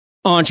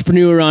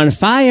Entrepreneur on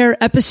Fire,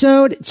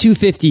 episode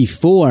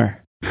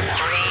 254.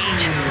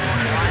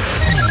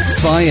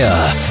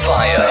 Fire.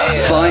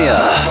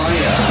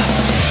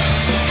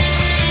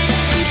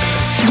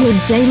 Your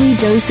daily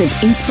dose of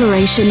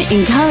inspiration,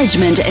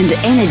 encouragement, and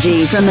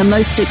energy from the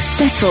most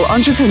successful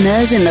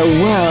entrepreneurs in the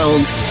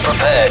world.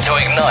 Prepare to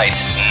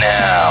ignite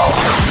now.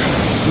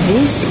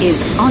 This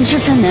is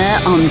Entrepreneur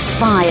on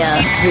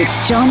Fire with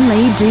John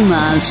Lee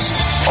Dumas.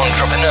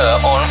 Entrepreneur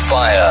on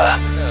Fire.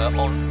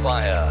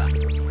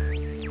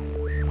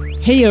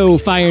 Heyo,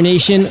 Fire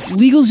Nation.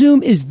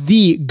 LegalZoom is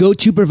the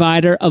go-to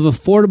provider of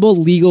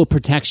affordable legal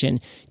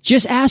protection.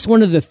 Just ask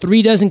one of the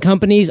 36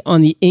 companies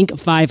on the Inc.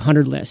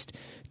 500 list.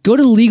 Go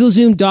to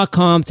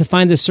LegalZoom.com to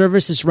find the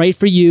service that's right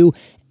for you.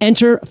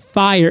 Enter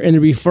FIRE in the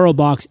referral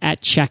box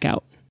at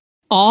checkout.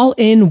 All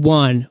in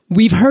one.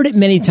 We've heard it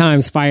many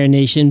times, Fire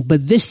Nation,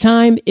 but this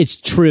time it's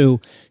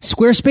true.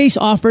 Squarespace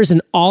offers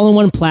an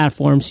all-in-one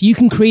platform so you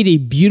can create a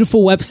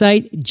beautiful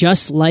website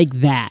just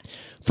like that.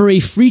 For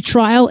a free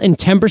trial and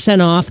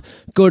 10% off,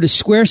 go to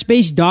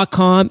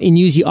squarespace.com and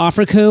use the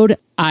offer code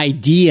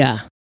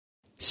IDEA.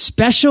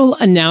 Special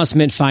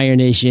announcement, Fire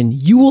Nation.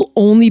 You will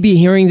only be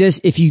hearing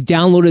this if you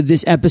downloaded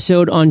this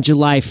episode on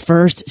July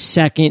 1st,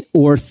 2nd,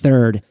 or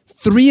 3rd.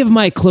 3 of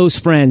my close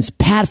friends,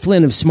 Pat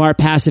Flynn of Smart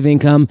Passive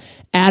Income,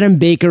 Adam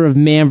Baker of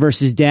Man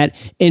vs. Debt,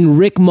 and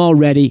Rick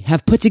Mulready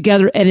have put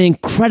together an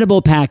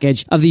incredible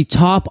package of the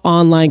top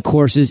online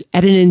courses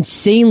at an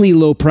insanely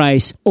low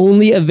price,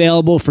 only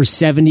available for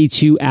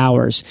 72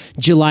 hours,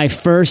 July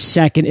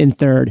 1st, 2nd, and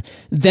 3rd.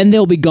 Then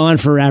they'll be gone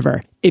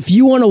forever. If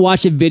you want to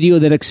watch a video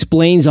that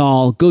explains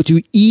all, go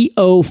to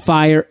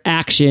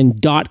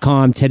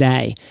eofireaction.com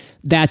today.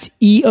 That's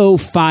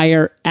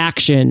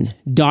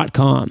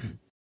eofireaction.com.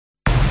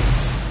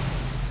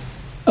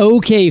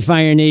 Okay,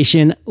 Fire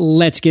Nation,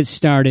 let's get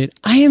started.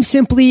 I am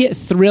simply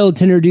thrilled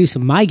to introduce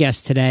my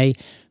guest today,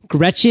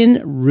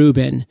 Gretchen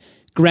Rubin.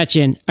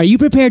 Gretchen, are you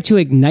prepared to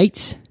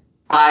ignite?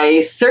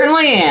 I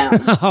certainly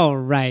am. All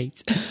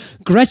right.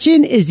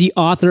 Gretchen is the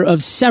author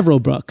of several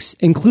books,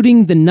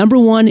 including the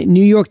 #1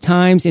 New York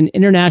Times and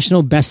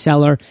international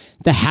bestseller,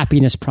 The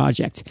Happiness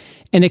Project,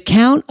 an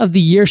account of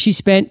the year she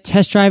spent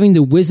test driving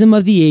the wisdom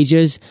of the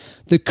ages,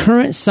 the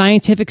current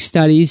scientific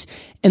studies,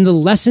 and the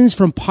lessons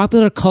from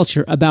popular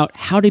culture about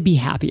how to be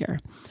happier.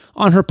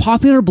 On her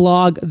popular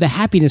blog, The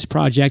Happiness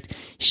Project,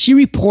 she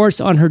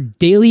reports on her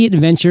daily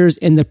adventures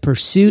in the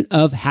pursuit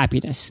of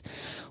happiness.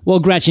 Well,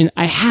 Gretchen,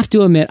 I have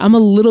to admit, I'm a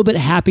little bit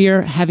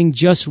happier having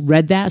just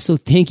read that, so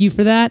thank you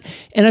for that.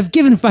 And I've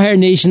given Fire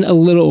Nation a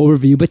little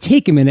overview, but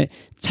take a minute.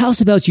 Tell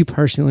us about you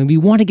personally. We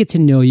want to get to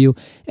know you,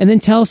 and then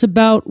tell us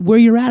about where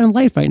you're at in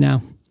life right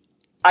now.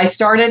 I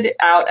started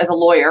out as a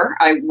lawyer.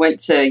 I went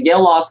to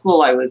Yale Law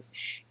School. I was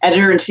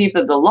editor-in-chief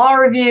of the Law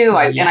Review,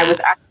 and I was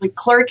actually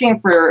clerking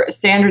for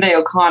Sandra Day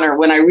O'Connor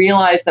when I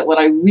realized that what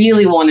I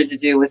really wanted to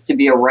do was to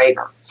be a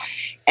writer.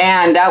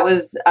 And that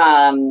was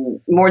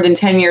more than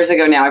 10 years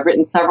ago now. I've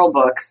written several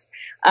books.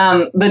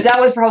 But that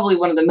was probably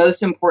one of the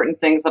most important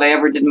things that I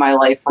ever did in my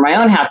life for my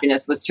own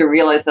happiness, was to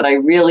realize that I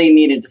really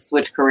needed to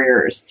switch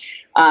careers,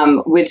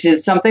 which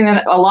is something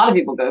that a lot of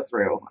people go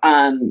through.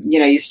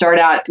 You start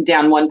out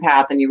down one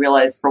path and you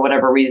realize for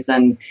whatever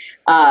reason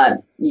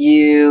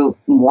you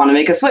want to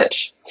make a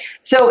switch.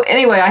 So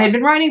anyway, I had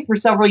been writing for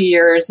several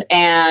years,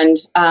 and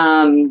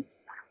then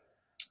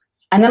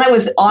I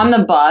was on the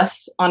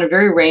bus on a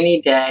very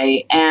rainy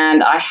day,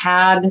 and I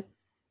had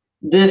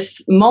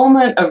this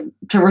moment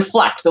to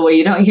reflect the way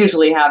you don't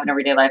usually have in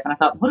everyday life. And I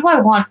thought, what do I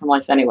want from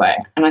life anyway?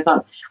 And I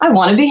thought, I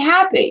want to be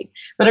happy.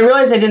 But I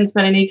realized I didn't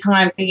spend any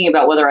time thinking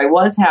about whether I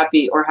was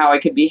happy or how I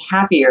could be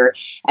happier.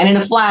 And in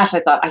a flash, I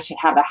thought I should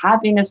have a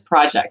happiness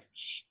project.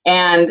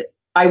 And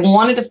I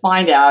wanted to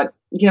find out,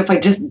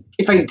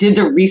 if I did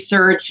the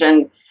research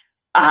and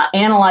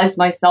analyzed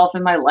myself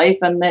and my life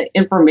and the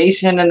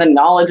information and the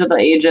knowledge of the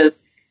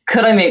ages,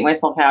 could I make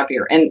myself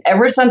happier? And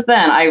ever since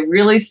then, I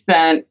really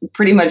spent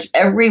pretty much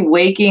every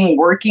waking,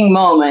 working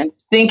moment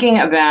thinking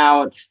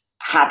about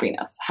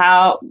happiness.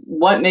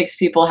 What makes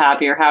people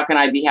happier? How can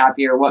I be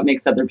happier? What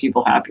makes other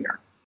people happier?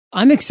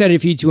 I'm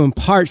excited for you to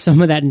impart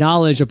some of that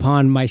knowledge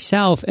upon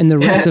myself and the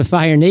rest of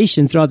Fire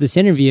Nation throughout this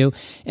interview.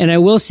 And I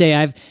will say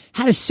I've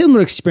had a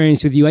similar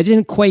experience with you. I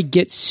didn't quite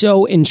get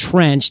so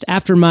entrenched.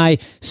 After my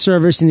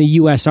service in the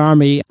U.S.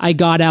 Army, I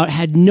got out,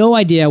 had no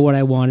idea what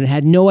I wanted,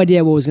 had no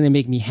idea what was going to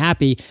make me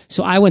happy.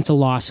 So I went to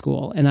law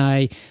school, and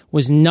I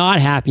was not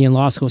happy in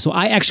law school. So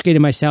I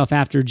extricated myself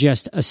after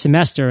just a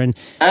semester. And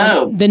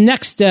the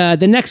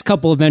next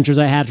couple of ventures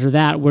I had for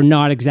that were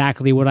not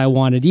exactly what I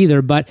wanted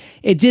either, but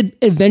it did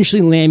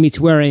eventually land me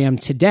to where I am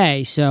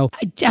today. So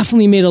I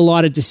definitely made a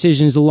lot of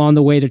decisions along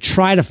the way to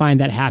try to find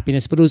that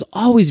happiness, but it was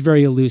always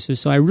very elusive.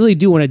 So I really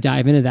do want to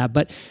dive into that.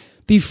 But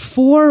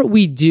before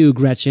we do,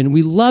 Gretchen,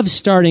 we love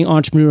starting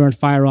Entrepreneur on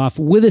Fire off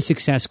with a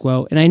success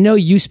quote. And I know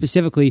you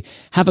specifically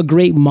have a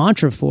great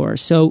mantra for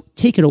us. So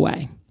take it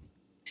away.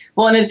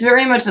 Well, and it's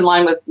very much in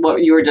line with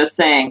what you were just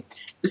saying.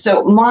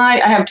 So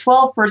I have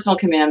 12 personal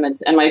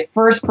commandments, and my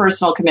first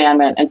personal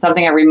commandment, and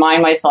something I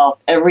remind myself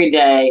every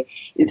day,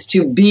 is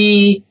to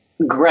be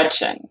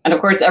Gretchen. And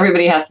of course,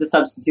 everybody has to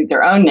substitute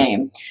their own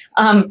name.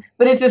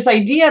 But it's this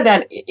idea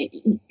that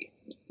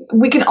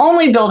we can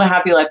only build a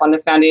happy life on the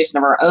foundation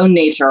of our own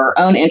nature, our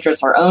own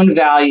interests, our own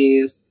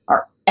values,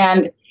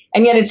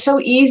 and yet it's so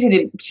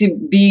easy to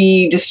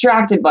be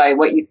distracted by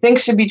what you think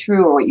should be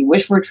true or what you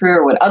wish were true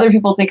or what other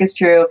people think is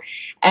true.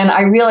 And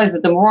I realized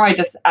that the more I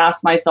just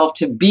ask myself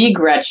to be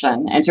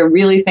Gretchen and to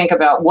really think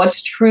about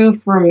what's true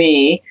for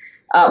me,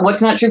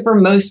 what's not true for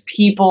most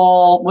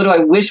people, what do I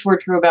wish were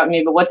true about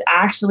me, but what's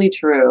actually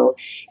true,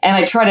 and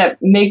I try to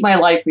make my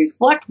life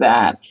reflect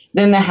that,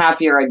 then the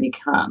happier I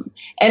become.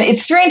 And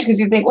it's strange because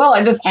you think, well,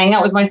 I just hang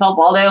out with myself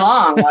all day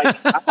long. Like,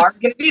 how hard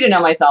can it be to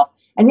know myself?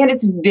 And yet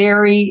it's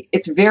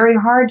very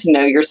hard to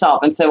know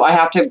yourself. And so I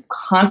have to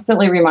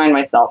constantly remind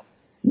myself,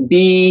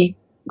 be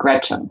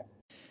Gretchen.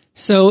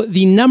 So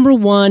the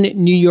 #1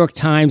 New York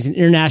Times and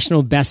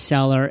international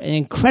bestseller, an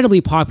incredibly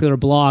popular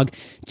blog.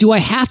 Do I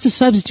have to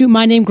substitute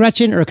my name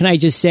Gretchen, or can I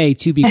just say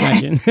to be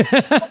Gretchen?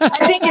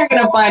 I think you're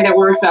going to find it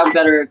works out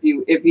better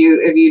if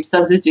you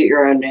substitute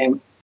your own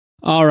name.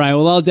 All right.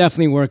 Well, I'll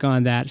definitely work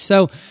on that.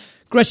 So,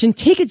 Gretchen,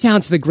 take it down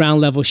to the ground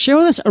level. Share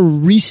with us a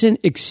recent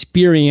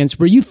experience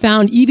where you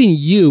found even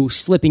you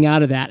slipping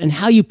out of that and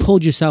how you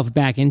pulled yourself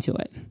back into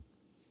it.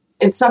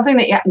 It's something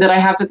that I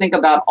have to think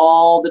about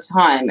all the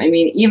time. I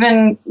mean,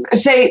 even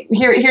say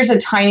here's a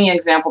tiny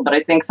example, but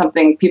I think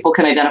something people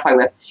can identify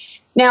with.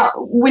 Now,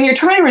 when you're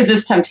trying to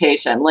resist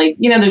temptation, like,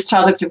 there's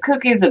chocolate chip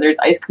cookies or there's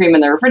ice cream in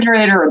the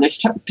refrigerator or there's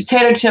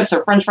potato chips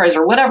or French fries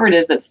or whatever it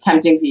is that's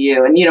tempting to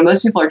you. And,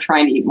 most people are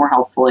trying to eat more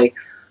healthfully.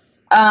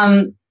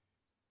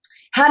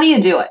 How do you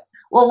do it?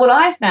 Well, what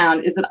I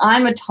found is that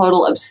I'm a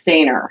total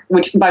abstainer,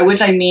 by which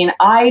I mean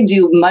I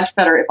do much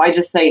better if I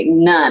just say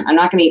none. I'm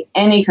not going to eat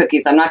any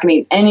cookies. I'm not going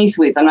to eat any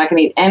sweets. I'm not going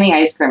to eat any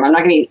ice cream. I'm not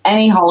going to eat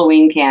any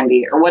Halloween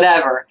candy or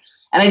whatever.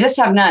 And I just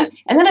have none.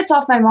 And then it's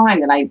off my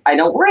mind and I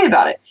don't worry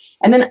about it.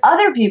 And then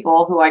other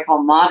people who I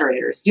call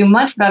moderators do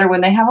much better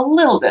when they have a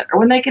little bit or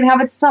when they can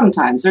have it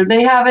sometimes or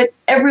they have it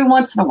every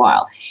once in a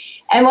while.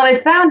 And what I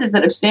found is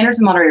that abstainers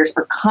and moderators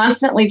are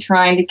constantly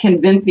trying to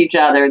convince each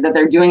other that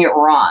they're doing it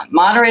wrong.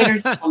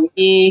 Moderators tell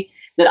me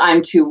that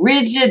I'm too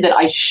rigid, that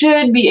I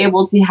should be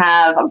able to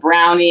have a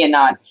brownie and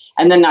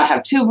then not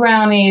have 2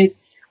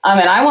 brownies.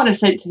 And I want to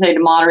say to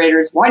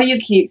moderators, why do you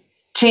keep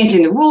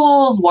changing the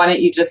rules? Why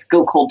don't you just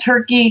go cold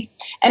turkey?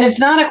 And it's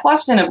not a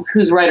question of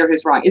who's right or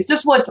who's wrong. It's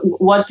just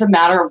what's a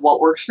matter of what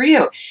works for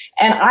you.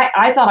 And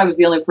I thought I was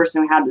the only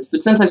person who had this,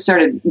 but since I've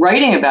started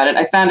writing about it,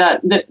 I found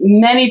out that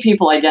many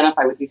people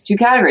identify with these 2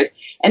 categories.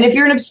 And if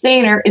you're an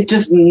abstainer, it's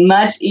just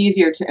much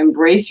easier to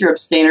embrace your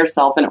abstainer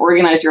self and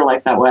organize your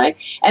life that way.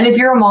 And if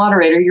you're a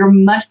moderator, you're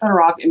much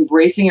better off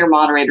embracing your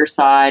moderator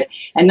side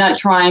and not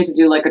trying to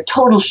do like a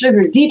total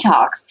sugar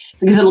detox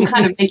because it'll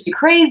kind of make you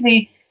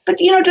crazy. But,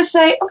 just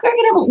say, okay, I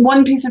can have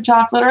 1 piece of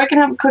chocolate or I can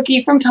have a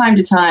cookie from time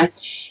to time.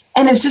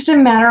 And it's just a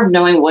matter of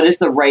knowing what is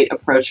the right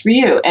approach for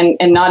you and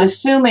not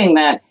assuming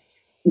that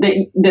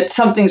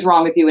something's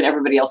wrong with you and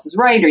everybody else is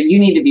right or you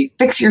need to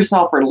fix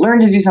yourself or learn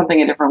to do something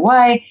a different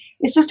way.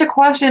 It's just a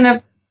question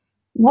of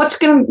what's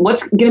going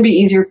to be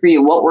easier for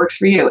you, what works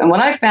for you. And what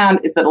I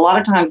found is that a lot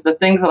of times the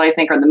things that I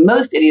think are the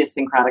most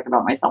idiosyncratic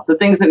about myself, the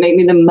things that make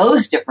me the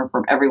most different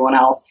from everyone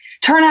else,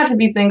 turn out to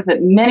be things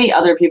that many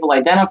other people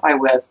identify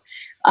with.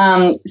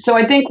 So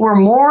I think we're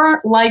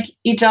more like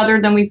each other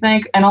than we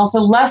think and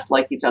also less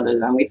like each other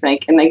than we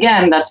think. And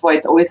again, that's why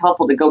it's always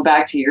helpful to go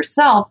back to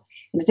yourself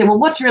and say, well,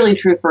 what's really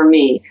true for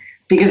me?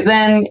 Because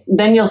then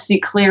you'll see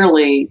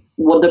clearly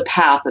the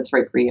path that's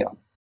right for you.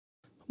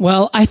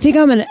 Well, I think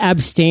I'm an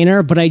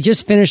abstainer, but I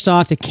just finished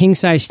off the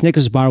king-size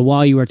Snickers bar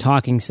while you were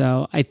talking,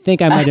 so I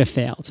think I might have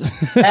failed.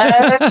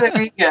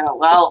 There you go.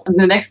 Well,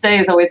 the next day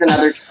is always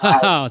another try.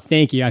 Oh,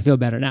 thank you. I feel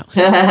better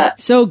now.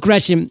 So,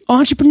 Gretchen,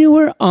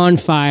 Entrepreneur on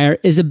Fire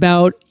is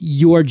about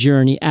your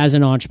journey as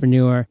an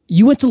entrepreneur.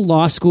 You went to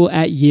law school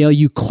at Yale.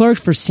 You clerked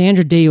for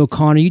Sandra Day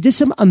O'Connor. You did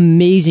some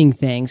amazing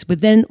things,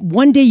 but then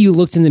one day you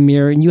looked in the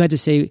mirror and you had to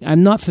say,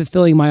 I'm not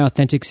fulfilling my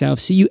authentic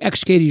self. So you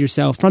extricated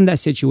yourself from that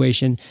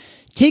situation.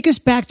 Take us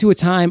back to a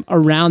time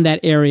around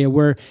that area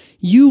where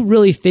you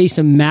really faced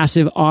a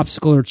massive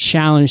obstacle or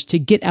challenge to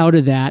get out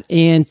of that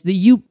and that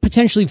you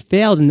potentially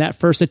failed in that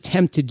first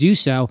attempt to do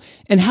so.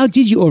 And how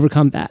did you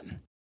overcome that?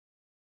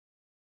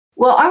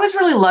 Well, I was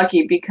really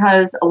lucky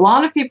because a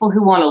lot of people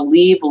who want to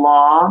leave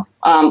law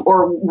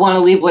or want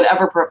to leave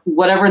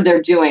whatever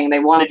they're doing, they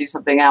want to do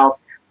something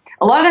else.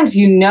 A lot of times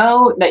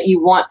that you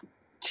want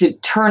to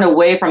turn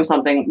away from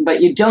something,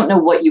 but you don't know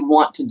what you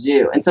want to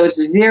do. And so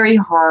it's very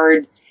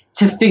hard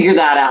to figure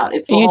that out.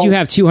 You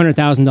have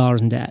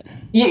 $200,000 in debt.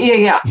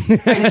 Yeah.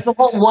 Right. It's the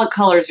whole what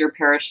color is your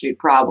parachute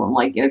problem.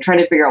 Like, trying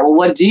to figure out, well,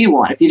 what do you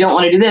want? If you don't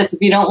want to do this,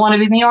 if you don't want to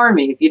be in the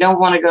Army, if you don't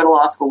want to go to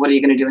law school, what are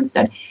you going to do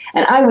instead?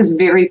 And I was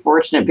very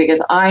fortunate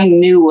because I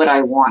knew what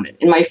I wanted.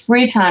 In my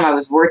free time, I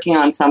was working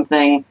on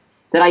something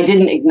that I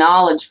didn't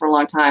acknowledge for a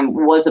long time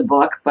was a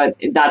book, but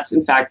that's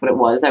in fact what it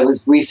was. I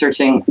was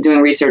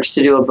doing research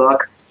to do a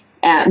book,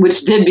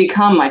 which did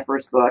become my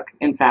first book,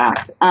 in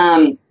fact.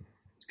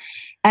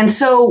 And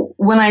so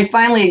when I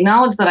finally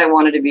acknowledged that I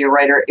wanted to be a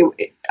writer,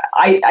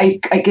 I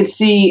could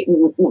see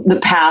the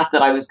path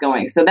that I was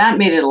going. So that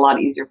made it a lot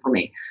easier for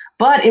me.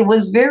 But it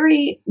was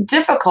very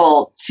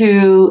difficult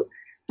to,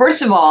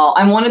 first of all,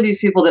 I'm one of these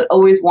people that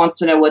always wants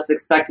to know what's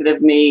expected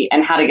of me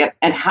and how to get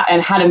and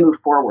how to move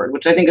forward,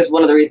 which I think is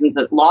one of the reasons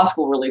that law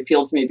school really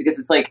appealed to me, because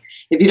it's like,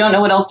 if you don't know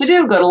what else to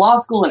do, go to law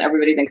school, and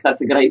everybody thinks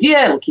that's a good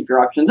idea. It'll keep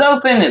your options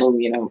open. It'll,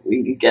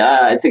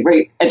 it's a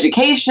great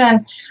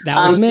education. That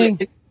was me.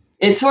 So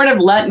it sort of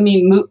let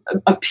me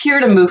appear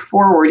to move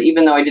forward,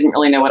 even though I didn't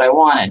really know what I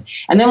wanted.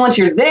 And then once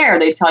you're there,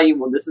 they tell you,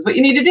 well, this is what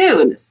you need to do.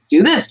 And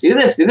do this, do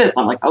this, do this.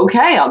 I'm like,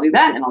 okay, I'll do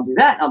that, and I'll do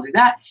that, and I'll do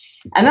that.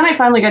 And then I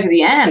finally got to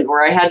the end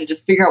where I had to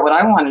just figure out what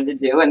I wanted to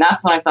do. And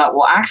that's when I thought,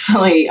 well,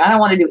 actually, I don't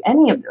want to do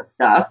any of this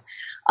stuff.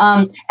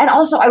 And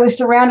also, I was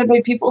surrounded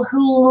by people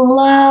who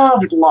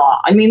loved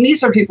law. I mean,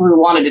 these were people who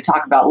wanted to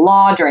talk about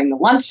law during the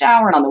lunch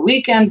hour and on the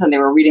weekends, and they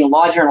were reading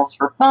law journals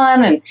for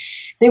fun, and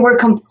they were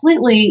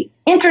completely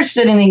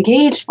interested and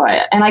engaged by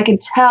it. And I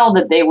could tell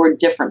that they were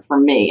different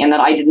from me and that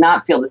I did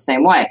not feel the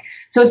same way.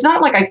 So it's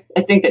not like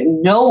I think that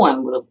no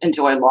one would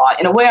enjoy law.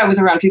 In a way, I was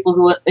around people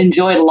who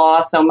enjoyed law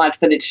so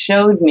much that it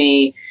showed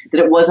me that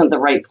it wasn't the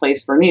right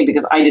place for me,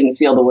 because I didn't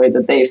feel the way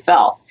that they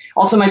felt.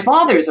 Also, my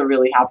father's a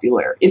really happy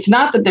lawyer. It's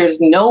not that there's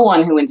no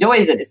one who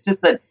enjoys it. It's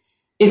just that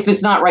if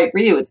it's not right for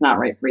you, it's not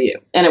right for you.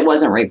 And it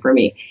wasn't right for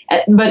me.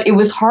 But it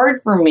was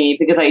hard for me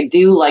because I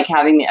do like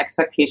having the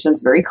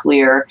expectations very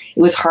clear. It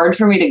was hard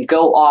for me to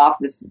go off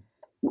this,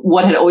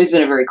 what had always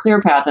been a very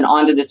clear path, and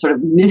onto this sort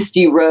of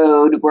misty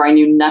road where I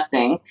knew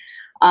nothing.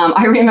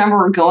 I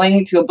remember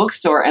going to a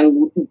bookstore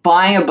and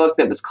buying a book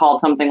that was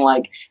called something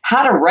like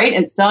How to Write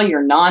and Sell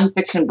Your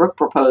Nonfiction Book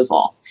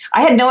Proposal.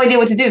 I had no idea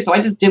what to do, so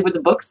I just did what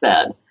the book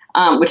said.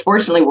 Which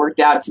fortunately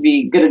worked out to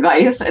be good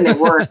advice, and it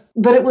worked.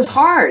 But it was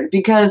hard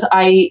because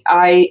I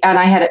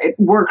had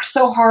worked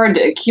so hard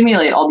to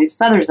accumulate all these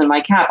feathers in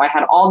my cap. I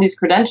had all these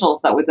credentials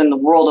that within the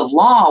world of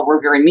law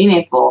were very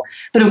meaningful.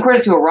 But of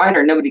course, to a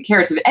writer, nobody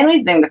cares. If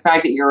anything, the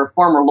fact that you're a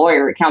former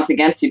lawyer, it counts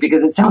against you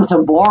because it sounds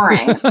so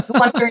boring. Who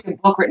wants to read a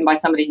book written by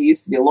somebody who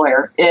used to be a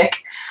lawyer?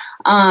 Ick.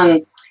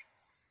 And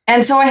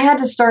so I had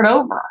to start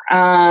over.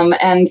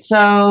 And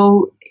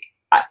so,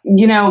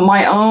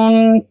 my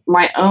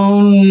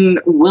own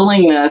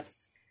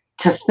willingness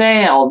to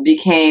fail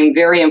became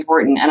very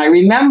important. And I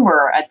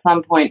remember at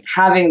some point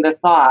having the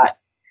thought,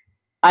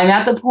 I'm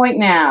at the point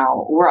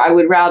now where I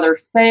would rather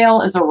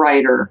fail as a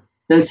writer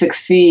than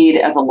succeed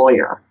as a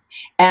lawyer.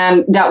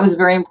 And that was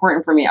very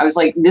important for me. I was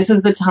like, this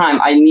is the time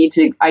I need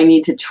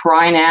to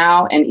try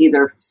now and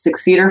either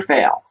succeed or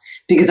fail.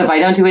 Because if I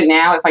don't do it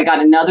now, if I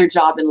got another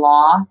job in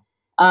law,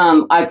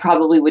 I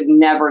probably would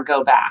never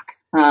go back.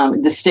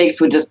 The stakes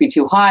would just be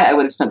too high. I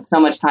would have spent so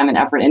much time and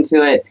effort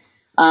into it.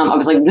 I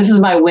was like, this is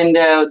my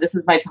window. This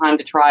is my time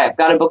to try. I've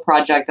got a book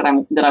project that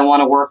I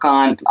want to work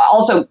on.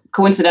 Also,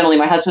 coincidentally,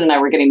 my husband and I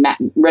were getting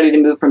ready to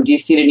move from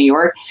DC to New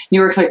York. New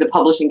York's like the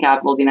publishing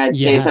capital of the United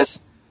States. So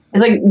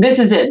it's like, this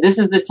is it. This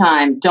is the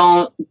time.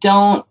 Don't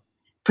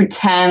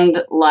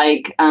pretend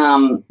like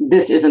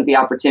this isn't the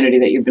opportunity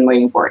that you've been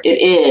waiting for. It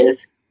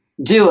is.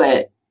 Do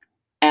it.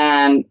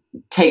 And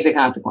take the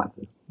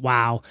consequences.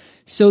 Wow.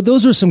 So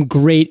those were some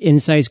great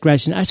insights,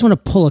 Gretchen. I just want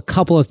to pull a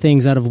couple of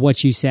things out of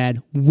what you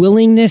said.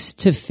 Willingness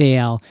to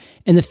fail,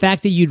 and the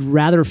fact that you'd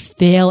rather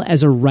fail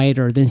as a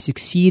writer than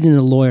succeed in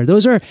a lawyer.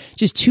 Those are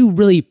just two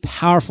really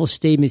powerful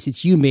statements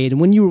that you made.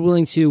 And when you were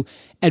willing to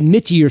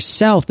admit to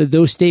yourself that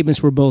those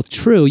statements were both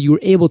true, you were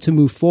able to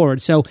move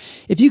forward. So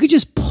if you could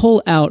just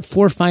pull out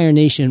for Fire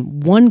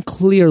Nation one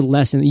clear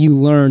lesson that you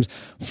learned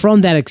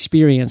from that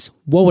experience,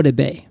 what would it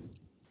be?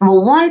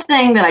 Well, one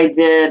thing that I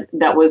did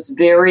that was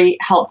very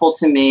helpful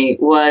to me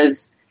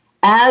was,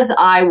 as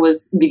I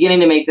was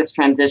beginning to make this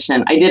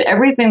transition, I did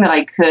everything that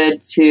I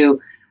could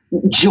to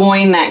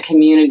join that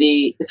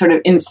community sort of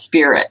in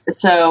spirit.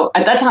 So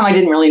at that time, I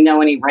didn't really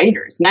know any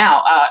writers.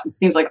 Now, it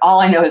seems like all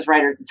I know is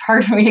writers. It's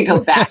hard for me to go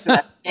back to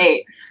that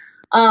state.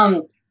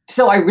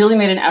 So I really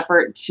made an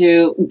effort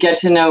to get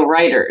to know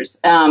writers.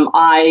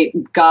 I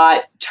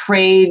got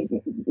trade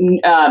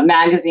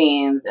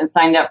magazines and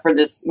signed up for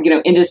this,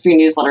 industry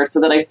newsletter so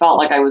that I felt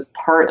like I was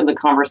part of the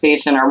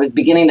conversation, or was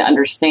beginning to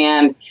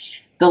understand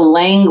the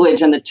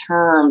language and the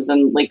terms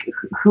and like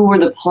who were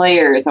the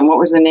players and what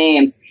were the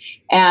names.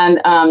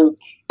 And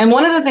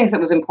one of the things that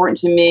was important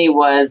to me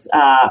was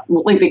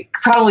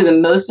probably the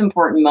most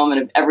important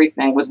moment of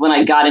everything was when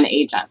I got an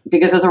agent,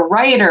 because as a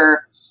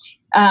writer,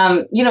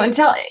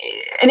 until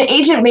an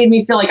agent made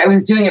me feel like I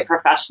was doing it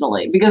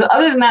professionally, because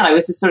other than that, I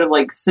was just sort of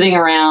like sitting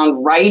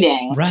around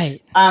writing. Right.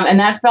 And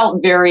that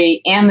felt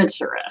very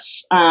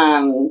amateurish.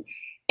 I'm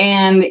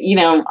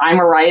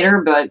a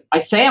writer, but I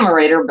say I'm a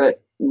writer,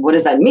 but what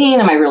does that mean?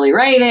 Am I really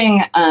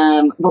writing?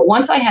 But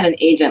once I had an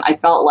agent, I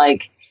felt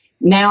like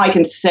now I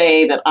can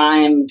say that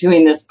I'm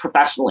doing this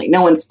professionally.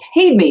 No one's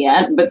paid me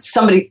yet, but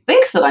somebody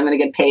thinks that I'm going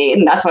to get paid,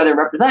 and that's why they're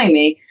representing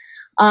me.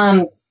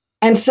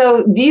 And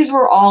so these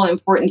were all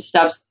important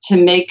steps to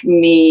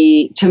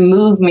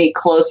move me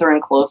closer and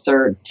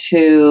closer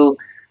to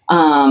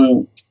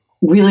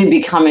really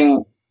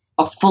becoming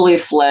a fully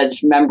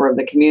fledged member of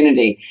the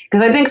community.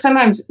 Because I think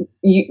sometimes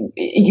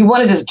you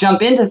want to just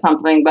jump into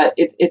something, but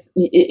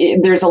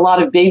there's a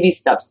lot of baby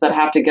steps that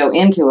have to go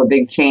into a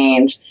big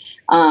change.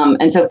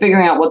 And so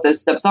figuring out what those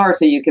steps are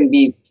so you can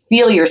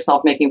feel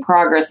yourself making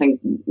progress and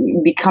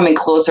becoming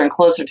closer and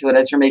closer to it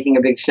as you're making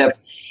a big shift.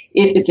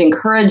 It's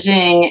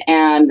encouraging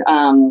and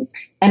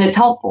it's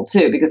helpful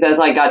too, because as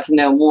I got to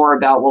know more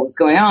about what was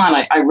going on,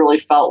 I really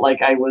felt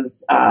like I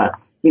was, a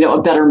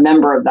better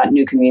member of that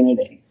new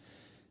community.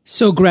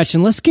 So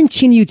Gretchen, let's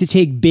continue to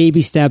take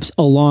baby steps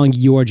along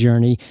your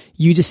journey.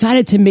 You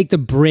decided to make the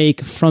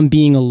break from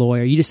being a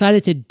lawyer. You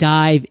decided to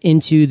dive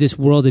into this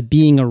world of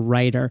being a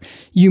writer.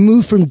 You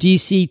moved from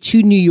DC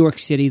to New York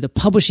City, the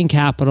publishing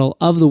capital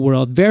of the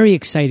world. Very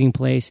exciting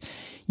place.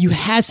 You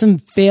had some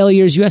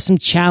failures. You had some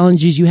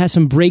challenges. You had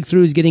some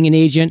breakthroughs getting an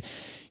agent.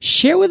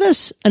 Share with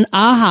us an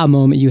aha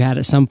moment you had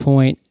at some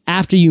point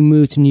after you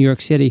moved to New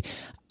York City.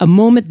 A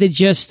moment that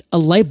just a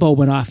light bulb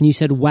went off and you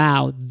said,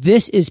 wow,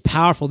 this is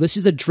powerful. This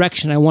is the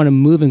direction I want to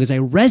move in because I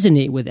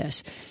resonate with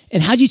this.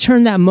 And how'd you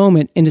turn that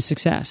moment into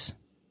success?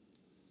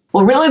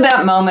 Well, really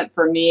that moment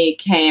for me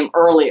came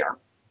earlier.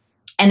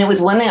 And it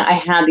was when I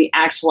had the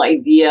actual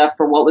idea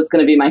for what was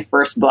going to be my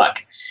first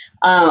book.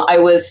 I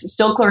was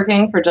still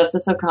clerking for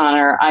Justice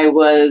O'Connor. I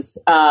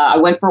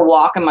went for a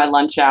walk in my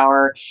lunch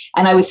hour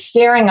and I was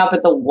staring up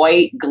at the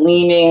white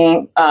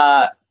gleaming,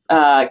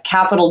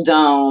 Capitol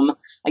Dome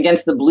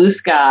against the blue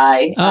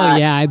sky. Oh,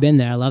 yeah, I've been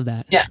there. I love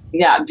that.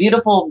 Yeah.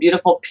 Beautiful,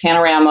 beautiful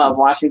panorama of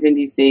Washington,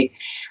 D.C.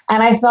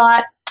 And I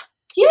thought,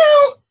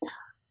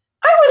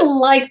 I would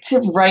like to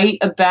write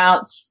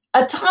about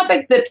a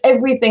topic that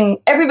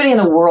everybody in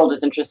the world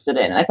is interested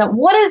in. And I thought,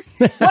 what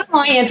am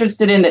I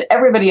interested in that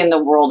everybody in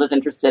the world is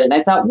interested in?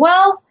 I thought,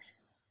 well,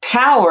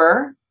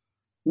 power,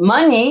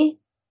 money,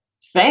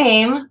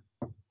 fame,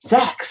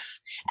 sex.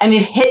 And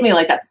it hit me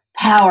like that.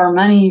 Power,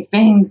 money,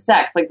 fame,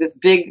 sex, like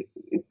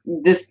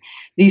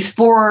these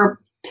four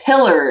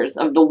pillars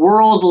of the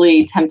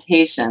worldly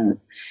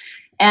temptations.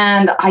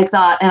 And I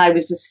thought, and I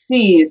was just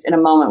seized in a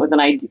moment with an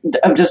idea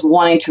of just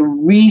wanting to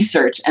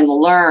research and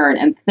learn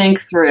and think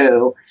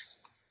through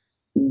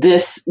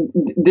this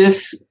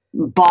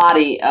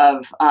body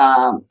of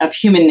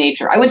human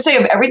nature. I would say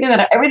of everything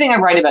I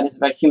write about is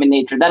about human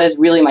nature. That is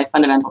really my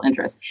fundamental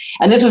interest.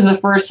 And this was the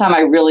first time I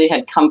really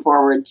had come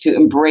forward to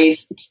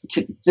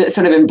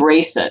sort of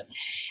embrace it.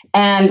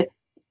 And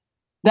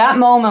that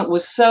moment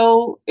was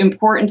so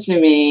important to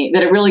me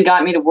that it really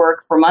got me to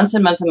work for months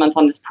and months and months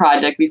on this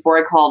project before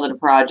I called it a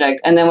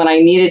project. And then when I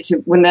needed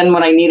to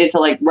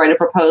like write a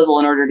proposal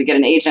in order to get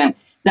an agent,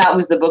 that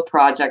was the book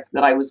project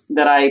that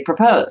I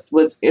proposed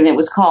and it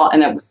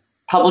was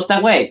published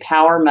that way: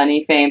 Power,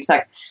 Money, Fame,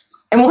 Sex.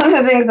 And one of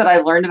the things that I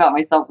learned about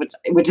myself,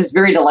 which is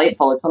very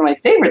delightful, it's one of my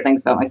favorite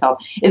things about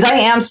myself, is I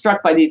am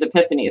struck by these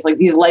epiphanies, like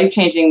these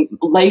life-changing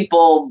light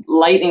bulb,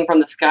 lightning from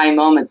the sky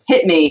moments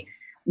hit me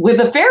with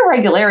a fair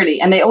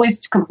regularity, and they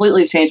always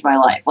completely changed my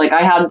life. Like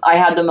I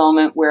had the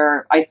moment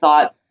where I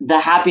thought the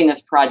Happiness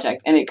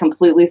Project, and it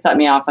completely set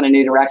me off in a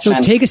new direction.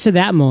 So take us to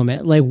that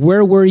moment. Like,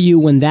 where were you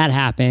when that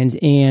happened,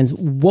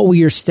 and what were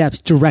your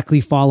steps directly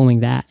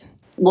following that?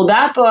 Well,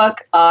 that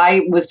book,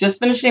 I was just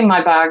finishing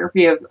my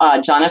biography of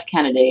John F.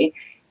 Kennedy,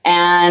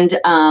 and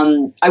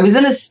I was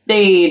in a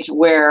stage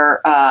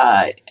where,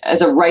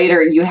 as a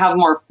writer, you have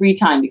more free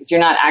time because you're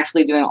not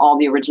actually doing all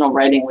the original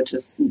writing, which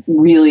is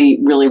really,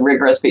 really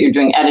rigorous, but you're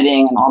doing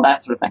editing and all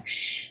that sort of thing.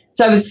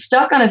 So I was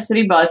stuck on a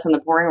city bus in the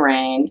pouring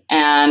rain,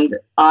 and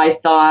I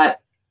thought,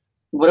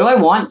 what do I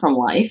want from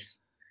life?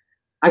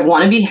 I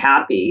want to be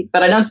happy,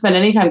 but I don't spend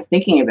any time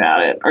thinking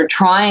about it or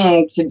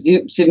trying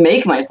to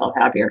make myself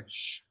happier.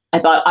 I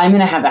thought, I'm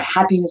going to have a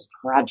happiness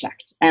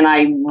project. And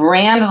I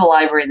ran to the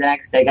library the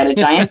next day, got a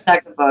giant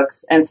stack of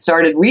books, and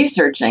started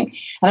researching.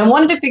 And I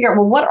wanted to figure out,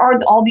 well, what are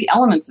all the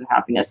elements of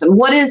happiness? And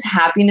what is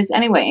happiness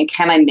anyway? And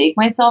can I make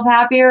myself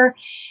happier?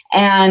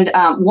 And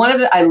I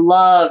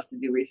love to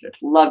do research.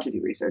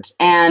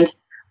 And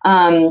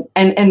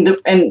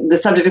the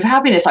subject of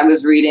happiness, I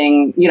was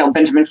reading,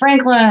 Benjamin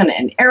Franklin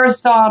and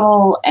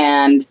Aristotle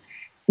and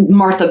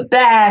Martha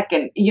Beck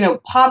and,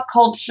 pop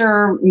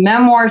culture,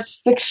 memoirs,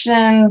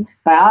 fiction,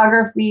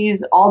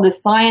 biographies, all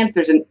this science.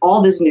 There's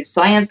all this new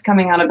science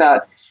coming out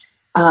about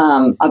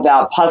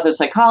positive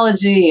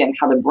psychology and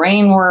how the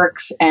brain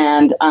works,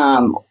 and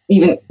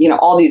even,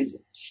 all these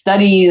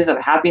studies of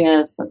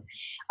happiness.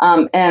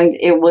 And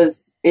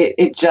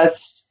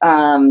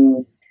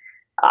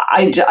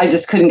I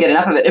just couldn't get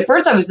enough of it. At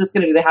first, I was just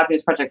going to do the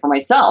Happiness Project for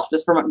myself,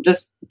 just for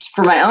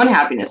my own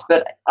happiness.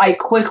 But I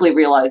quickly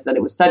realized that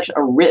it was such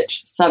a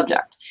rich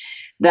subject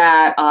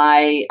that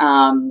I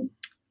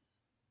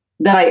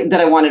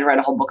wanted to write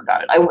a whole book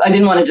about it. I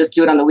didn't want to just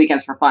do it on the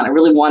weekends for fun. I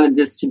really wanted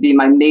this to be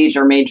my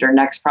major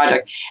next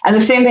project. And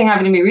the same thing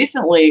happened to me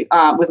recently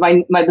with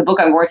the book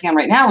I'm working on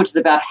right now, which is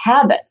about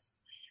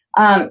habits.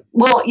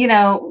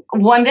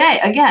 One day,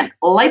 again,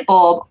 a light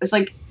bulb. It's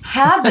like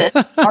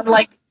habits are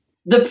like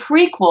the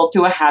prequel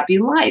to a happy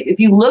life. If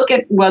you look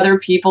at whether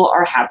people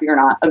are happy or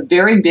not, a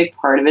very big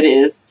part of it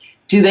is,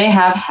 do they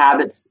have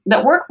habits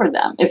that work for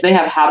them? If they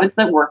have habits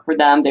that work for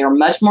them, they are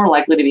much more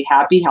likely to be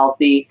happy,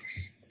 healthy,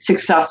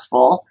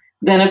 successful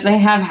than if they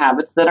have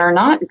habits that are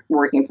not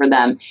working for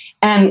them.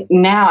 And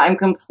now I'm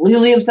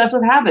completely obsessed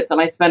with habits, and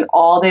I spend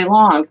all day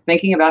long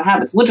thinking about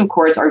habits, which of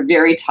course are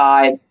very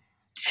tied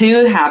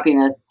to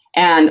happiness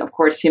and of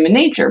course human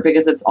nature,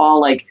 because it's all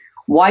like,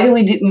 why do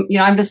we do,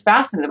 I'm just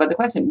fascinated by the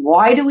question,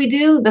 why do we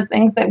do the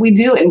things that we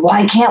do, and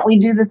why can't we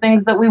do the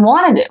things that we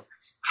want to do?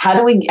 How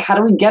do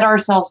we get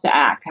ourselves to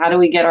act? How do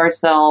we get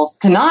ourselves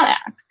to not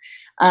act?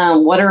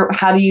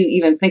 How do you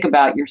even think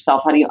about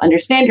yourself? How do you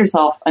understand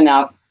yourself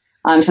enough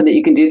so that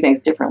you can do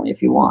things differently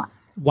if you want?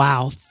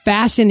 Wow.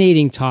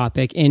 Fascinating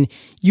topic. And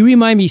you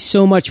remind me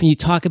so much when you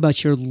talk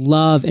about your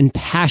love and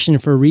passion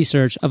for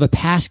research of a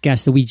past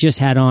guest that we just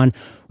had on,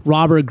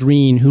 Robert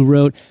Greene, who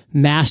wrote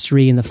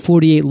Mastery and the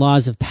 48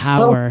 Laws of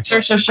Power. Oh,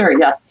 sure.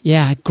 Yes.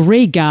 Yeah.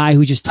 Great guy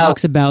who just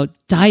talks about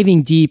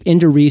diving deep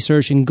into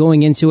research and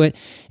going into it.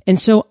 And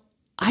so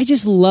I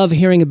just love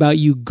hearing about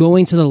you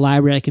going to the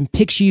library. I can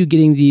picture you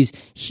getting these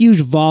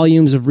huge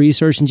volumes of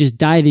research and just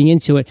diving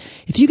into it.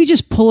 If you could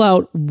just pull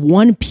out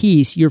one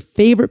piece, your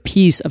favorite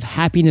piece of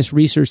happiness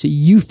research that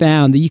you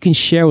found that you can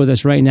share with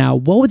us right now,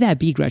 what would that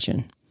be,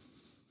 Gretchen?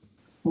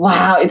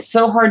 Wow, it's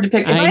so hard to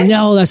pick. I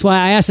know, that's why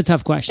I asked the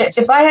tough questions.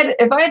 If I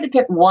had to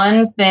pick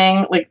one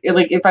thing, like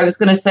if I was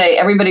going to say,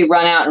 everybody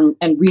run out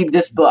and read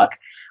this book,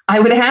 I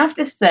would have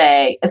to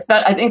say,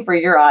 I think for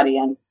your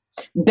audience,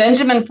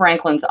 Benjamin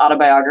Franklin's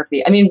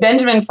autobiography. I mean,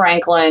 Benjamin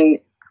Franklin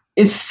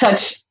is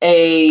such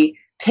a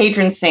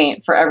patron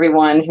saint for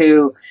everyone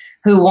who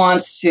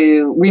wants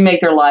to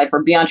remake their life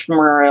or be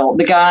entrepreneurial.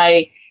 The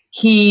guy,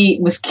 he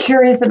was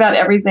curious about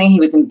everything.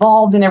 He was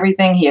involved in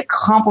everything. He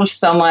accomplished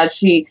so much.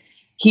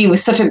 He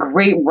was such a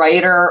great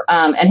writer,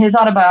 and his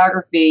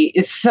autobiography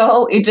is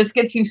it just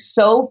gets you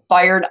so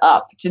fired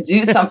up to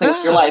do something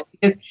with your life,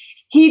 because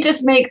he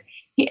just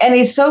and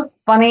he's so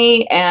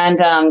funny, and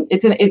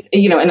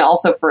and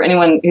also for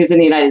anyone who's in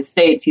the United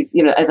States, he's,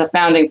 as a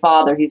founding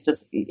father, he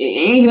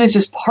was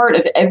just part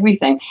of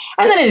everything.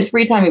 And then in his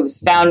free time, he was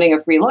founding a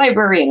free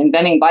library and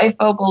inventing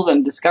bifocals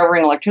and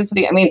discovering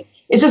electricity. I mean,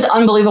 it's just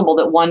unbelievable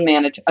that one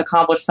man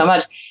accomplished so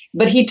much.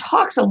 But he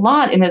talks a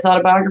lot in his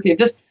autobiography of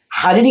just,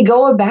 how did he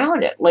go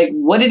about it? Like,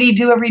 what did he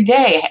do every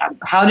day?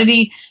 How did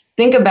he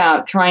think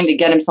about trying to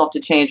get himself to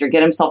change, or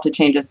get himself to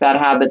change his bad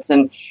habits?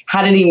 And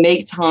how did he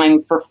make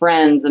time for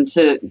friends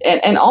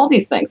and all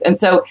these things? And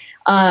so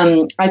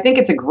I think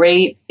it's a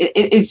great,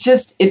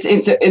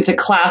 it's a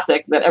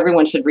classic that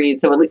everyone should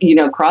read. So,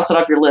 cross it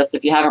off your list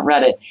if you haven't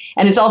read it.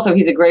 And it's also,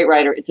 he's a great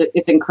writer.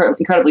 It's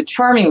incredibly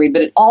charming read,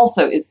 but it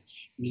also is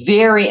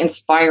very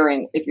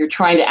inspiring if you're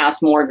trying to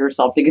ask more of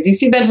yourself, because you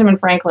see Benjamin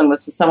Franklin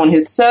was someone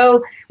with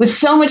so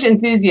much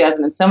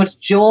enthusiasm and so much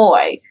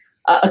joy,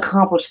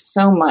 accomplished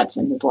so much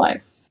in his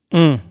life.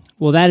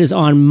 Well, that is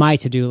on my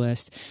to-do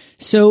list.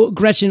 So,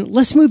 Gretchen,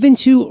 let's move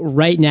into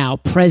right now,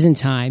 present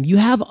time. You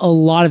have a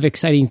lot of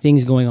exciting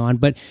things going on,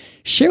 but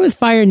share with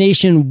Fire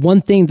Nation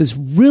one thing that's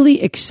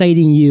really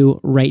exciting you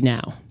right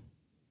now.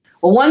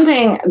 Well, one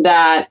thing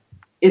that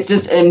is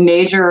just a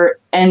major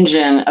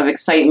engine of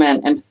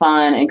excitement and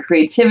fun and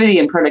creativity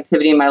and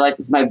productivity in my life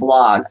is my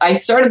blog. I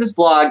started this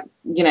blog,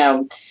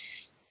 7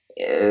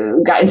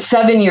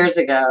 years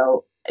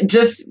ago,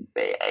 just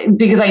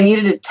because I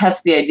needed to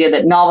test the idea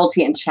that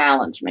novelty and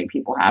challenge make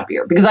people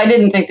happier. Because I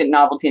didn't think that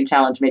novelty and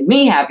challenge made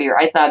me happier.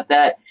 I thought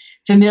that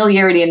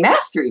familiarity and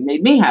mastery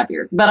made me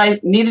happier. But I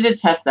needed to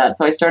test that,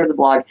 so I started the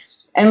blog.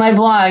 And my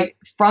blog,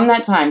 from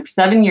that time,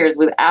 7 years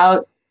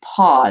without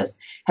pause,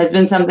 has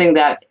been something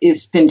that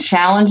has been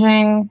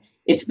challenging.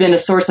 It's been a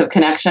source of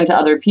connection to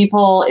other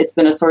people. It's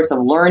been a source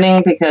of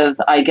learning because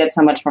I get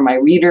so much from my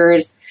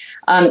readers.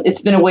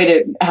 It's been a way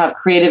to have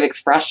creative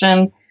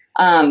expression,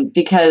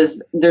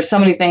 because there's so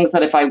many things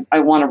that if I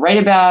want to write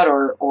about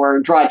or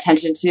draw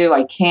attention to,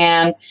 I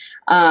can.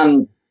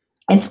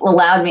 It's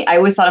allowed me, I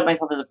always thought of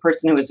myself as a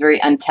person who was very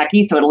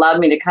untechy, so it allowed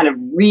me to kind of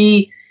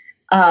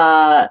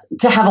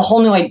to have a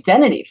whole new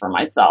identity for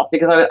myself,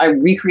 because I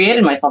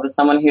recreated myself as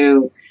someone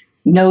who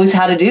knows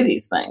how to do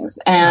these things.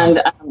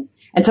 And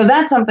so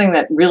that's something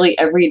that really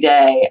every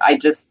day I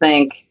just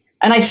think,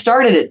 and I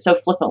started it so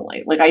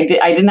flippantly. Like I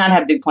did not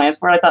have big plans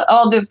for it. I thought,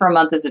 I'll do it for a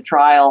month as a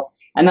trial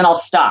and then I'll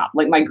stop,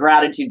 like my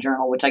gratitude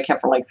journal, which I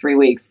kept for like 3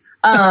 weeks.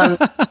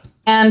 But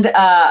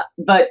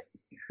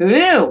who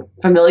knew?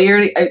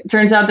 Familiarity. It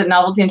turns out that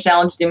novelty and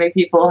challenge do make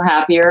people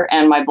happier.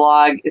 And my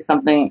blog is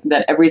something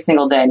that every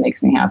single day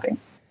makes me happy.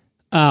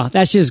 Oh,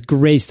 that's just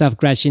great stuff,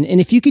 Gretchen. And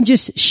if you can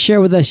just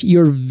share with us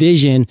your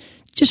vision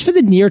just for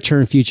the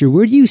near-term future,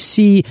 where do you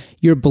see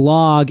your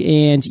blog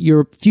and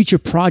your future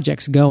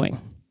projects going?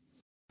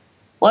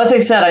 Well, as I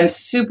said, I'm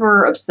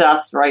super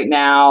obsessed right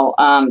now,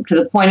 to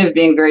the point of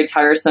being very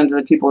tiresome to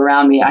the people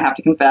around me, I have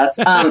to confess,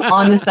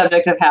 on the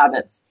subject of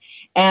habits.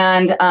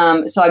 And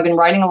so I've been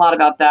writing a lot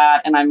about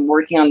that, and I'm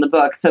working on the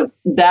book. So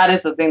that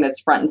is the thing that's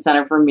front and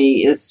center for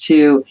me, is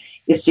to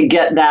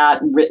get that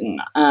written,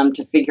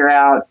 to figure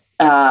out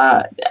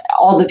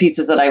all the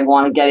pieces that I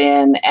want to get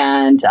in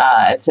and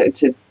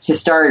to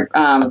start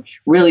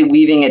really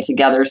weaving it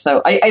together.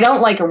 So I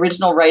don't like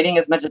original writing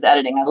as much as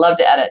editing. I love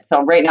to edit.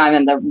 So right now I'm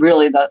in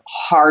the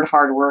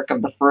hard work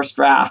of the first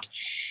draft.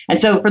 And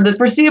so for the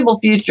foreseeable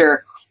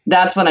future,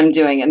 that's what I'm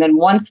doing. And then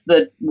once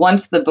the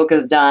book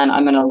is done,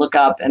 I'm going to look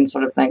up and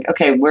sort of think,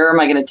 okay, where am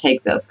I going to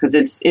take this? Because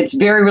it's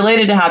very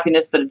related to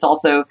happiness, but it's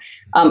also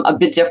a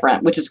bit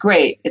different, which is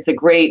great. It's a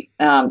great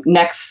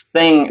next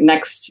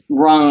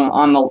rung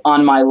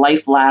on my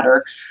life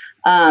ladder.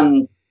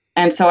 And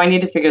so I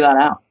need to figure that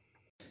out.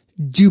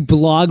 Do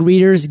blog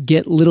readers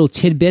get little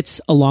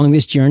tidbits along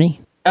this journey?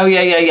 Oh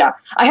yeah.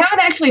 I haven't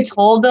actually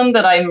told them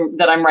that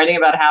I'm writing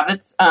about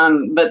habits,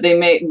 but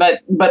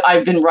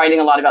I've been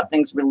writing a lot about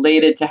things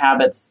related to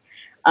habits,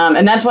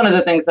 and that's one of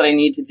the things that I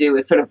need to do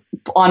is sort of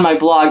on my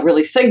blog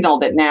really signal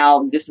that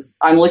now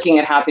I'm looking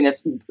at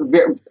happiness,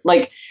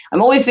 like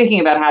I'm always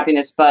thinking about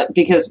happiness, but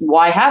because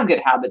why have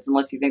good habits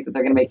unless you think that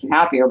they're going to make you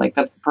happier? Like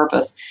that's the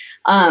purpose.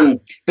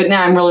 But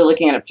now I'm really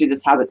looking at it through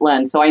this habit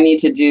lens, so I need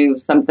to do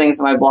some things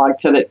on my blog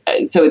so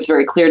it's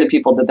very clear to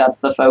people that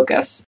that's the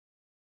focus.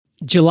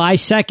 July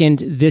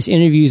 2nd, this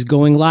interview is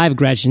going live,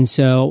 Gretchen.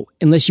 So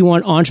unless you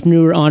want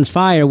Entrepreneur on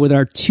Fire with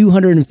our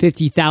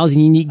 250,000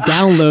 unique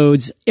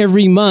downloads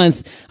every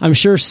month, I'm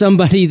sure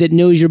somebody that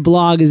knows your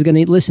blog is going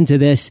to listen to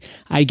this.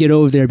 I'd get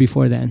over there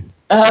before then.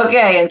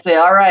 Okay, and say,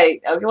 all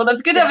right. Okay, well,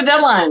 that's good to have a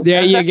deadline.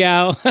 There you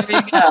go. There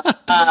you go.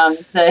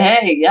 Say,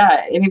 hey,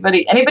 yeah,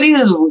 anybody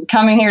who's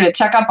coming here to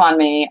check up on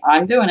me,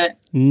 I'm doing it.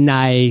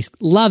 Nice.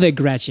 Love it,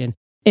 Gretchen.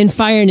 In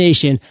Fire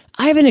Nation,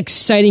 I have an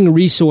exciting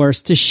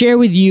resource to share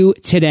with you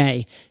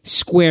today,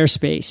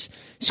 Squarespace.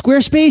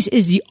 Squarespace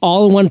is the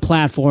all-in-one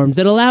platform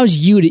that allows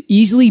you to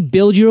easily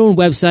build your own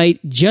website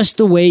just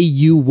the way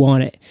you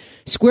want it.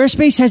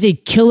 Squarespace has a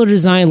killer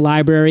design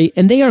library,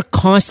 and they are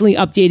constantly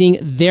updating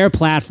their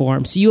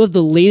platform, so you have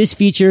the latest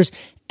features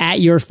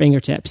at your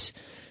fingertips.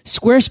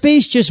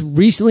 Squarespace just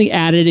recently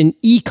added an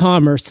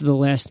e-commerce to the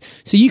list,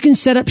 so you can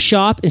set up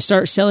shop and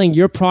start selling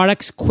your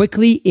products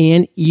quickly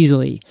and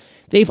easily.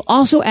 They've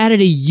also added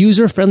a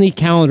user-friendly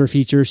calendar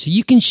feature so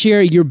you can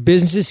share your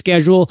business's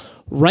schedule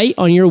right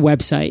on your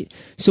website.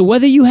 So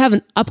whether you have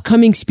an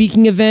upcoming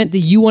speaking event that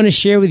you want to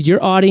share with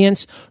your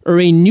audience or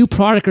a new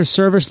product or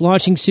service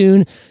launching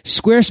soon,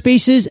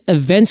 Squarespace's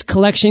Events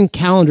Collection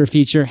calendar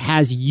feature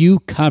has you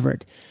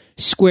covered.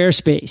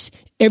 Squarespace,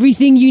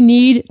 everything you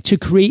need to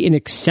create an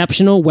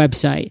exceptional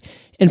website.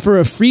 And for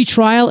a free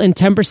trial and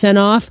 10%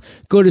 off,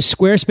 go to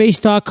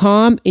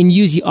squarespace.com and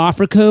use the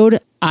offer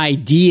code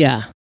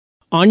IDEA.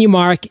 On your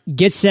mark,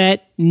 get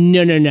set.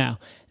 No.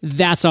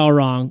 That's all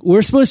wrong.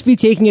 We're supposed to be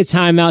taking a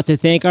time out to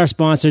thank our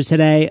sponsor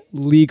today,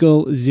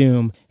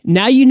 LegalZoom.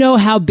 Now you know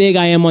how big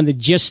I am on the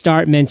just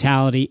start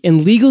mentality,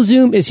 and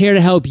LegalZoom is here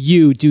to help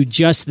you do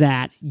just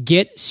that.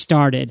 Get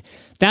started.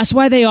 That's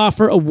why they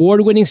offer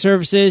award-winning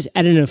services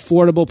at an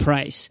affordable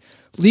price.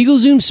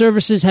 LegalZoom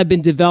services have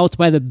been developed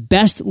by the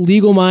best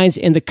legal minds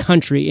in the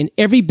country, and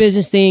every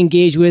business they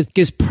engage with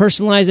gives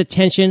personalized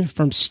attention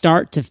from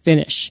start to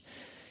finish.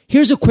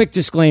 Here's a quick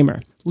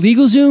disclaimer.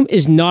 LegalZoom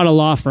is not a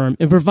law firm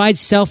and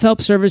provides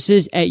self-help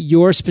services at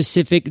your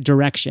specific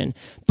direction.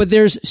 But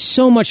there's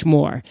so much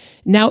more.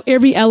 Now,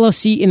 every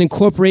LLC and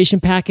incorporation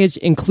package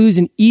includes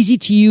an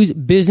easy-to-use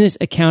business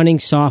accounting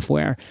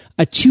software,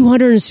 a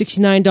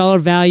 $269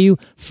 value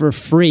for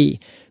free.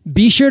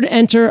 Be sure to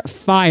enter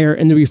FIRE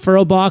in the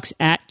referral box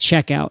at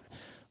checkout.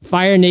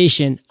 Fire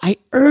Nation, I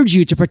urge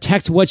you to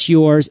protect what's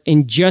yours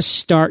and just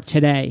start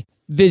today.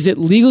 Visit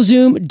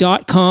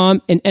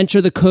LegalZoom.com and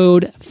enter the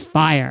code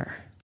FIRE.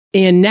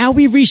 And now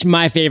we've reached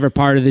my favorite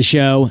part of the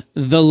show,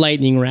 the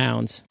lightning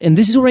rounds. And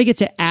this is where I get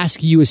to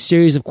ask you a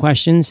series of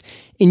questions,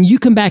 and you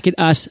come back at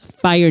us,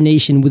 Fire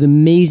Nation, with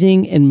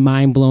amazing and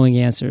mind-blowing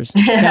answers.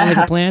 Sound like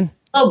a plan?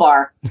 Low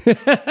bar.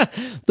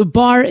 The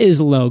bar is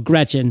low.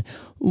 Gretchen,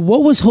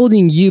 what was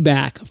holding you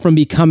back from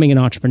becoming an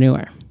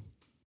entrepreneur?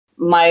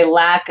 My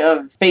lack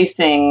of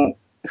facing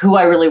who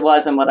I really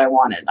was and what I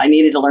wanted. I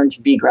needed to learn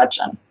to be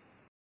Gretchen.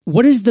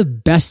 What is the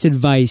best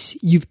advice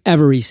you've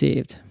ever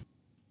received?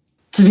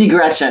 To be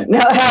Gretchen. No,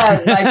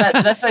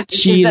 that's what,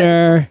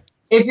 cheater.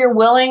 If you're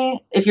willing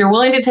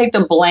to take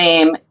the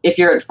blame, if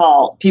you're at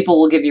fault,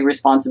 people will give you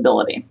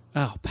responsibility.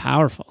 Oh,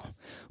 powerful.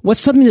 What's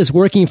something that's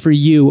working for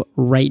you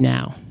right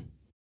now?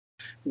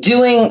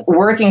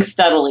 Working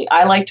steadily.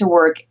 I like to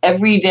work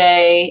every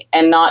day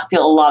and not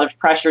feel a lot of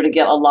pressure to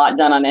get a lot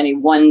done on any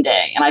one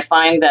day. And I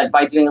find that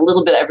by doing a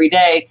little bit every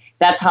day,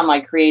 that's how my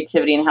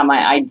creativity and how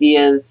my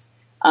ideas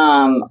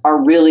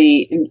are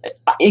really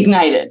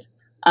ignited,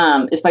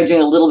 is by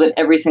doing a little bit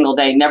every single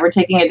day, never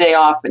taking a day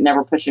off, but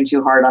never pushing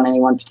too hard on any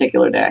one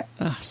particular day.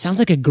 Sounds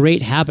like a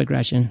great habit,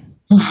 Gretchen.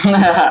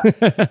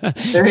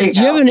 There you go. Do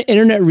you have an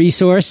internet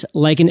resource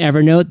like an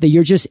Evernote that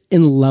you're just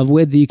in love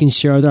with that you can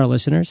share with our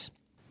listeners?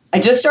 I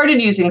just started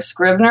using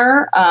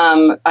Scrivener.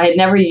 I had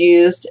never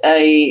used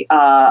a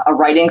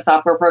writing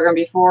software program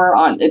before.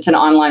 It's an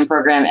online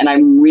program, and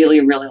I'm really,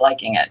 really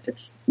liking it.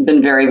 It's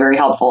been very, very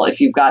helpful if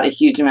you've got a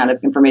huge amount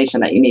of information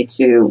that you need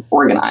to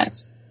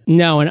organize.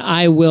 No, and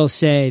I will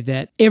say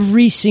that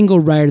every single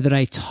writer that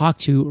I talk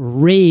to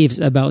raves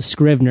about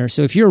Scrivener.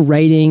 So if you're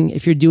writing,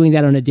 if you're doing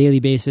that on a daily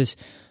basis,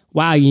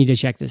 wow, you need to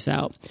check this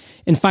out.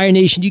 And Fire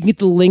Nation, you can get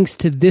the links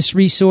to this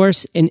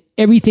resource and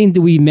everything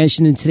that we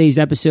mentioned in today's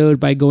episode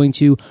by going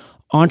to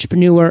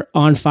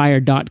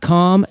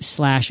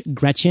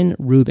entrepreneuronfire.com/Gretchen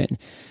Rubin.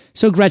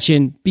 So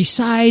Gretchen,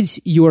 besides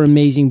your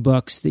amazing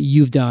books that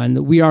you've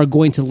done, we are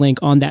going to link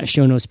on that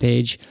show notes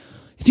page.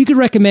 If you could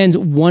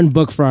recommend one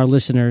book for our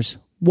listeners,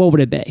 what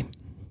would it be?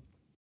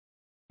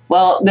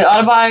 Well, the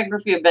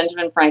autobiography of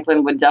Benjamin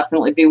Franklin would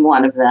definitely be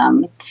one of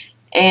them.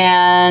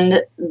 And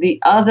the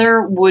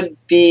other would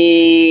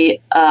be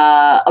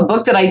a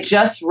book that I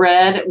just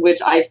read,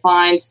 which I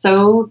find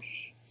so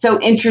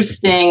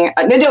interesting.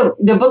 No,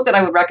 the book that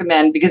I would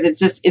recommend, because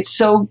it's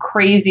so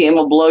crazy and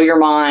will blow your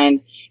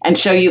mind and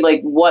show you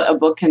like what a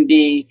book can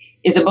be,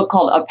 is a book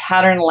called A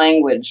Pattern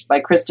Language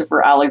by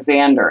Christopher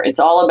Alexander. It's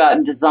all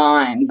about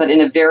design, but in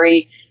a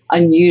very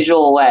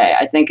unusual way.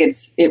 I think it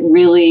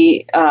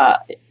really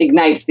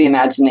ignites the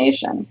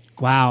imagination.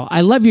 Wow.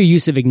 I love your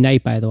use of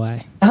ignite, by the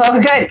way.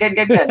 Oh, good.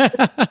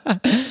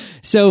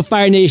 So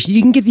Fire Nation,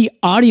 you can get the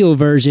audio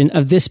version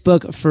of this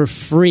book for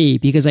free,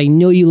 because I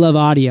know you love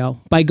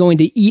audio, by going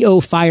to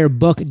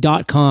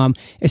eofirebook.com.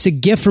 It's a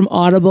gift from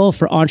Audible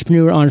for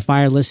Entrepreneur on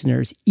Fire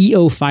listeners,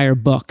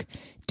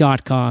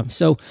 eofirebook.com.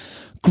 So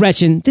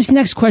Gretchen, this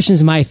next question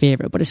is my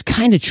favorite, but it's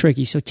kind of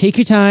tricky. So take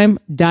your time,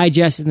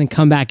 digest it, and then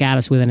come back at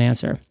us with an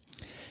answer.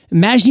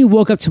 Imagine you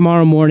woke up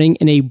tomorrow morning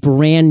in a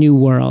brand new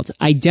world,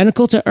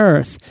 identical to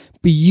Earth,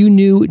 but you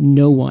knew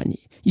no one.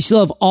 You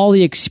still have all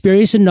the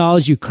experience and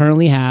knowledge you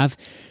currently have.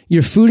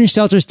 Your food and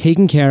shelter is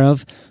taken care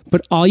of,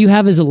 but all you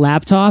have is a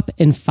laptop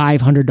and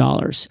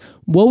 $500.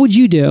 What would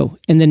you do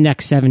in the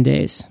next 7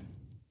 days?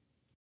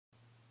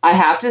 I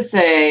have to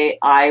say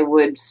I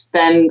would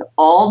spend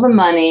all the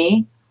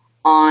money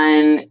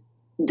on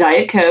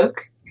Diet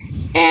Coke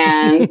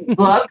and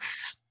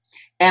books,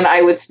 and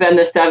I would spend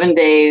the 7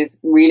 days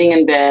reading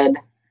in bed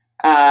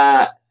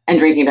and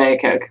drinking Diet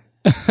Coke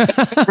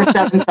for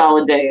 7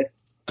 solid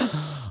days.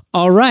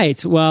 All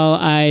right. Well,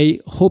 I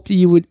hope that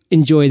you would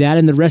enjoy that,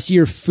 and the rest of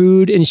your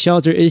food and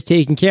shelter is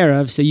taken care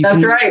of. So you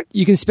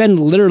can spend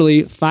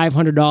literally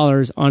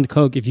 $500 on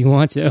Coke if you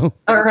want to.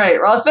 All right.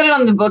 Well, I'll spend it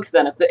on the books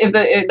then.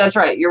 If that's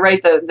right. You're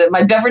right.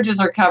 My beverages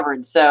are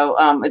covered, so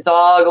it's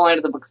all going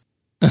to the bookstore.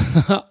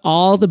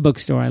 All the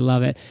bookstore. I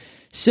love it.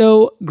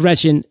 So,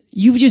 Gretchen,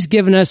 you've just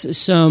given us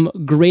some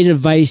great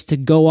advice to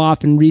go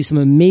off and read some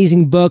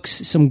amazing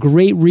books, some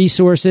great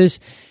resources.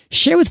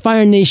 Share with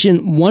Fire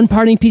Nation one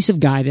parting piece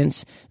of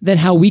guidance, then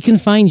how we can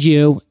find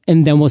you,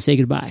 and then we'll say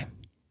goodbye.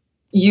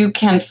 You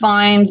can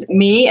find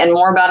me and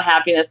more about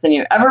happiness than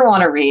you ever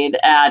want to read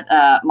at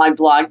my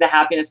blog, The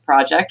Happiness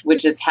Project,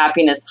 which is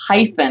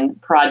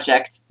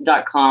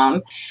happiness-project.com.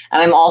 And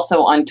I'm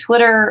also on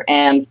Twitter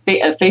and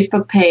a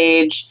Facebook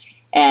page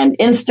and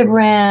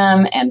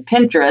Instagram and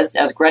Pinterest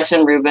as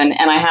Gretchen Rubin.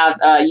 And I have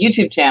a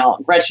YouTube channel,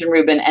 Gretchen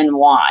Rubin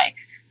NY.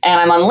 And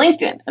I'm on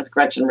LinkedIn as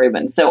Gretchen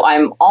Rubin. So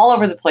I'm all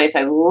over the place.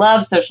 I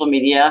love social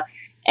media.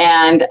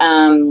 And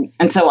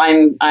so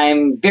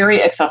I'm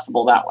very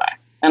accessible that way.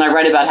 And I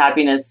write about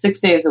happiness 6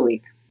 days a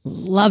week.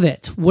 Love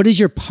it. What is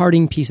your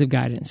parting piece of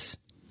guidance?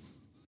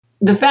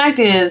 The fact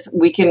is,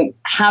 we can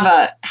have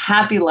a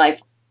happy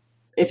life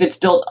if it's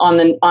built on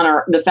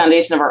the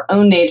foundation of our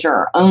own nature,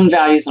 our own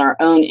values, and our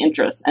own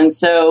interests. And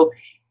so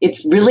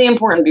it's really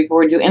important before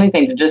we do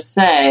anything to just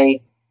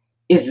say,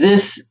 is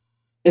this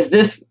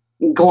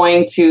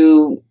going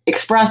to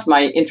express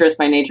my interest,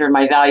 my nature,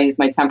 my values,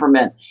 my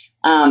temperament?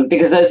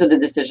 Because those are the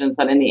decisions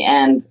that in the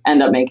end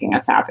up making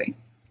us happy.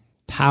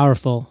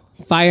 Powerful.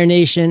 Fire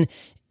Nation,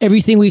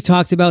 everything we've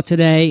talked about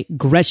today,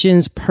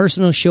 Gretchen's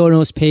personal show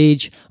notes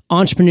page,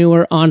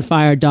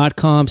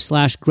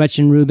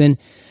 entrepreneuronfire.com/Gretchen Rubin.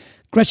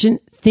 Gretchen,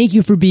 thank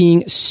you for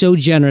being so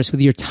generous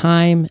with your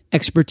time,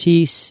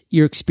 expertise,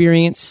 your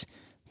experience.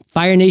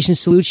 Fire Nation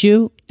salutes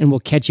you, and we'll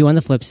catch you on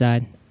the flip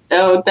side.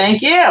 Oh,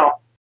 thank you.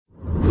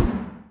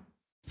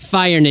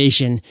 Fire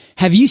Nation,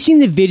 have you seen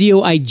the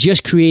video I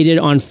just created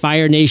on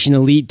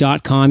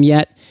firenationelite.com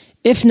yet?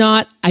 If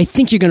not, I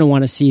think you're going to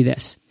want to see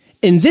this.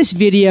 In this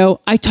video,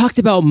 I talked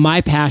about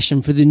my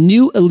passion for the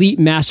new elite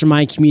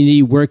mastermind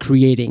community we're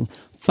creating,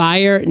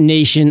 Fire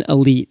Nation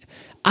Elite.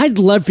 I'd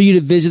love for you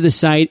to visit the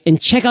site and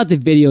check out the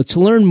video to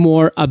learn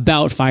more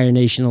about Fire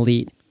Nation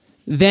Elite.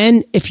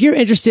 Then, if you're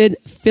interested,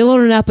 fill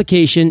out an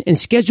application and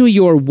schedule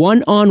your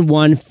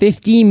one-on-one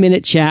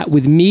 15-minute chat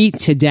with me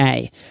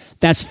today.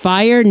 That's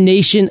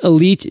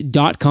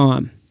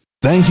firenationelite.com.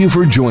 Thank you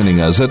for joining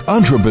us at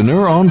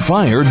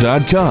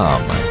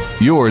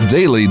entrepreneuronfire.com. Your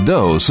daily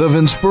dose of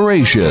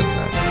inspiration.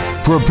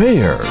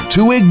 Prepare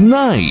to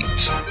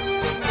ignite.